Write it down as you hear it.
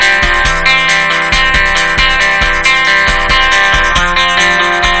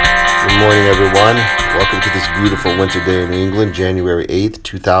morning, everyone. Welcome to this beautiful winter day in New England, January 8th,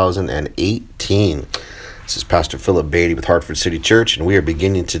 2018. This is Pastor Philip Beatty with Hartford City Church, and we are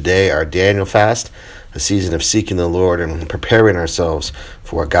beginning today our Daniel fast, a season of seeking the Lord and preparing ourselves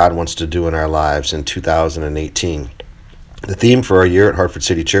for what God wants to do in our lives in 2018. The theme for our year at Hartford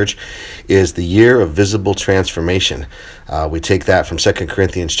City Church is the year of visible transformation. We take that from 2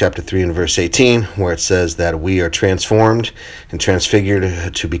 Corinthians chapter 3 and verse 18, where it says that we are transformed and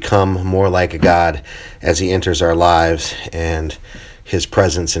transfigured to become more like a God as He enters our lives, and His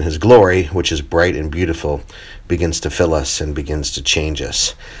presence and His glory, which is bright and beautiful, begins to fill us and begins to change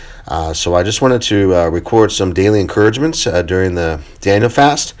us. So I just wanted to record some daily encouragements during the Daniel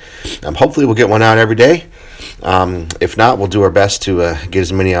fast. Hopefully we'll get one out every day. If not, we'll do our best to get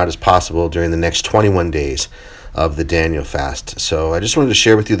as many out as possible during the next 21 days of the Daniel fast. So I just wanted to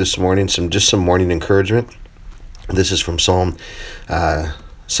share with you this morning some morning encouragement. This is from Psalm 8,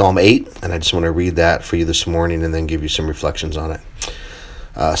 and I just want to read that for you this morning and then give you some reflections on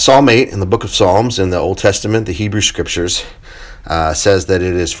it. Psalm 8 in the book of Psalms in the Old Testament, the Hebrew Scriptures, says that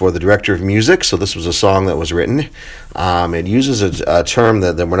it is for the director of music. So this was a song that was written. It uses a term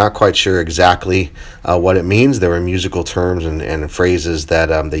that we're not quite sure exactly what it means. There were musical terms and phrases that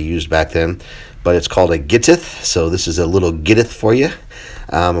they used back then, but it's called a gittith. So this is a little gittith for you.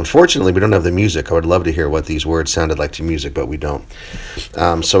 Unfortunately, we don't have the music. I would love to hear what these words sounded like to music, but we don't.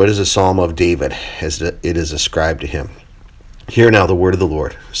 So it is a psalm of David, as it is ascribed to him. Hear now the word of the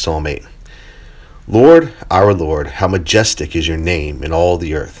Lord, Psalm 8. Lord, our Lord, how majestic is your name in all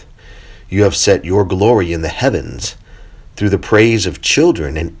the earth. You have set your glory in the heavens. Through the praise of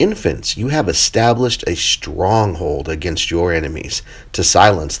children and infants, you have established a stronghold against your enemies to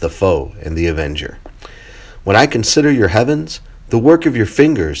silence the foe and the avenger. When I consider your heavens, the work of your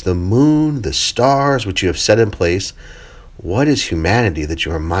fingers, the moon, the stars which you have set in place, what is humanity that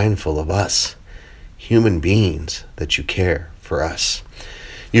you are mindful of us? Human beings that you care for us.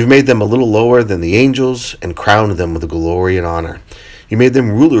 You've made them a little lower than the angels and crowned them with glory and honor. You made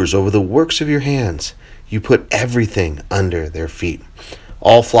them rulers over the works of your hands. You put everything under their feet.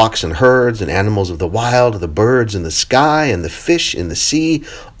 All flocks and herds and animals of the wild, the birds in the sky and the fish in the sea,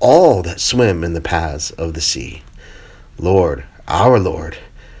 all that swim in the paths of the sea. Lord, our Lord,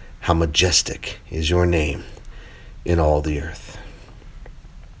 how majestic is your name in all the earth.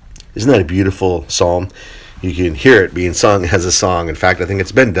 Isn't that a beautiful psalm? You can hear it being sung as a song. In fact, I think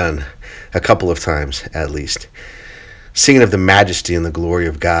it's been done a couple of times at least. Singing of the majesty and the glory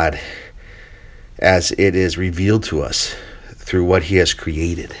of God as it is revealed to us through what He has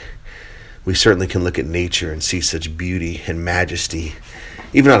created. We certainly can look at nature and see such beauty and majesty.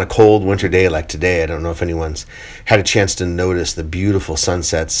 Even on a cold winter day like today, I don't know if anyone's had a chance to notice the beautiful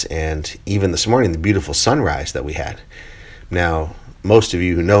sunsets and even this morning the beautiful sunrise that we had. Now, most of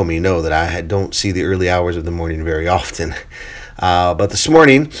you who know me know that I don't see the early hours of the morning very often. But this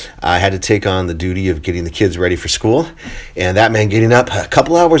morning, I had to take on the duty of getting the kids ready for school, and that meant getting up a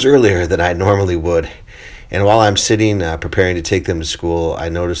couple hours earlier than I normally would. And while I'm sitting preparing to take them to school, I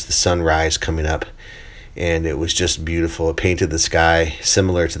noticed the sunrise coming up, and it was just beautiful. It painted the sky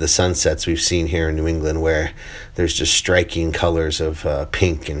similar to the sunsets we've seen here in New England, where there's just striking colors of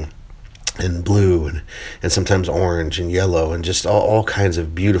pink and blue and sometimes orange and yellow and just all kinds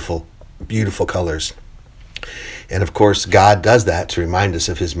of beautiful, beautiful colors. And of course, God does that to remind us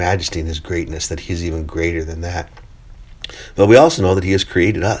of His majesty and His greatness, that He's even greater than that. But we also know that He has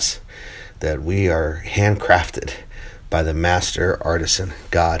created us, that we are handcrafted by the master artisan,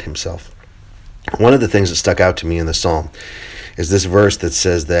 God Himself. One of the things that stuck out to me in the psalm is this verse that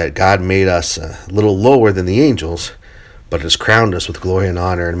says that God made us a little lower than the angels, but has crowned us with glory and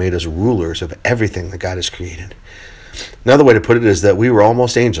honor and made us rulers of everything that God has created. Another way to put it is that we were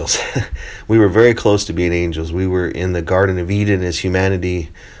almost angels. We were very close to being angels. We were in the Garden of Eden as humanity.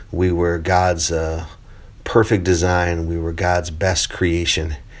 We were God's perfect design. We were God's best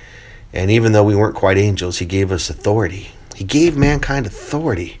creation. And even though we weren't quite angels, He gave us authority. He gave mankind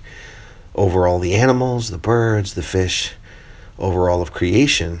authority over all the animals, the birds, the fish, over all of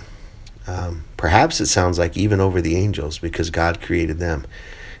creation. Perhaps it sounds like even over the angels, because God created them.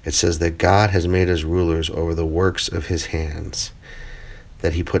 It says that God has made us rulers over the works of His hands,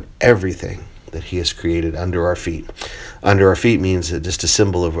 that He put everything that He has created under our feet. Under our feet means just a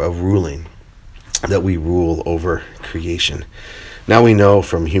symbol of ruling, that we rule over creation. Now we know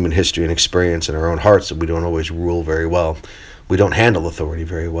from human history and experience in our own hearts that we don't always rule very well. We don't handle authority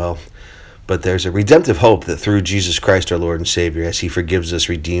very well. But there's a redemptive hope that through Jesus Christ our Lord and Savior, as He forgives us,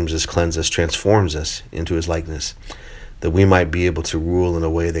 redeems us, cleanses us, transforms us into His likeness, that we might be able to rule in a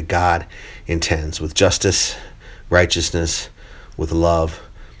way that God intends, with justice, righteousness, with love,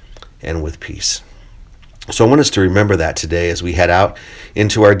 and with peace. So I want us to remember that today as we head out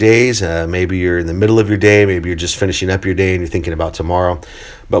into our days. Maybe you're in the middle of your day, maybe you're just finishing up your day and you're thinking about tomorrow.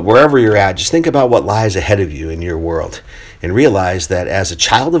 But wherever you're at, just think about what lies ahead of you in your world and realize that as a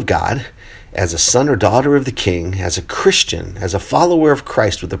child of God, as a son or daughter of the King, as a Christian, as a follower of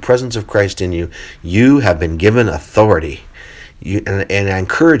Christ with the presence of Christ in you, you have been given authority. And I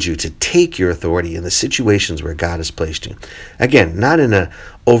encourage you to take your authority in the situations where God has placed you. Again, not in an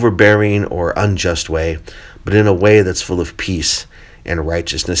overbearing or unjust way, but in a way that's full of peace and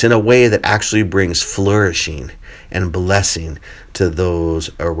righteousness, in a way that actually brings flourishing and blessing to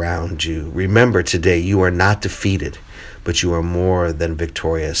those around you. Remember today, you are not defeated, but you are more than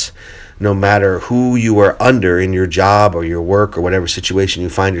victorious. No matter who you are under in your job or your work or whatever situation you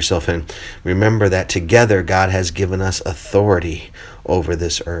find yourself in, remember that together God has given us authority over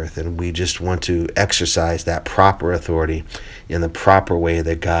this earth, and we just want to exercise that proper authority in the proper way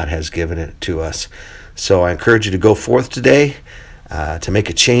that God has given it to us. So I encourage you to go forth today, to make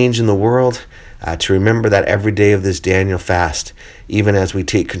a change in the world, to remember that every day of this Daniel fast, even as we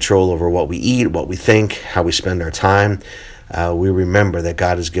take control over what we eat, what we think, how we spend our time, we remember that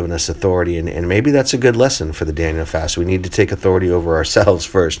God has given us authority, and maybe that's a good lesson for the Daniel fast. We need to take authority over ourselves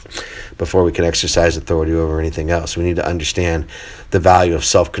first before we can exercise authority over anything else. We need to understand the value of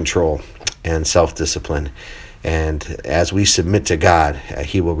self-control and self-discipline. And as we submit to God,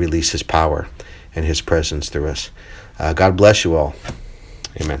 He will release His power and His presence through us. God bless you all.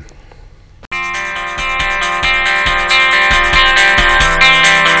 Amen.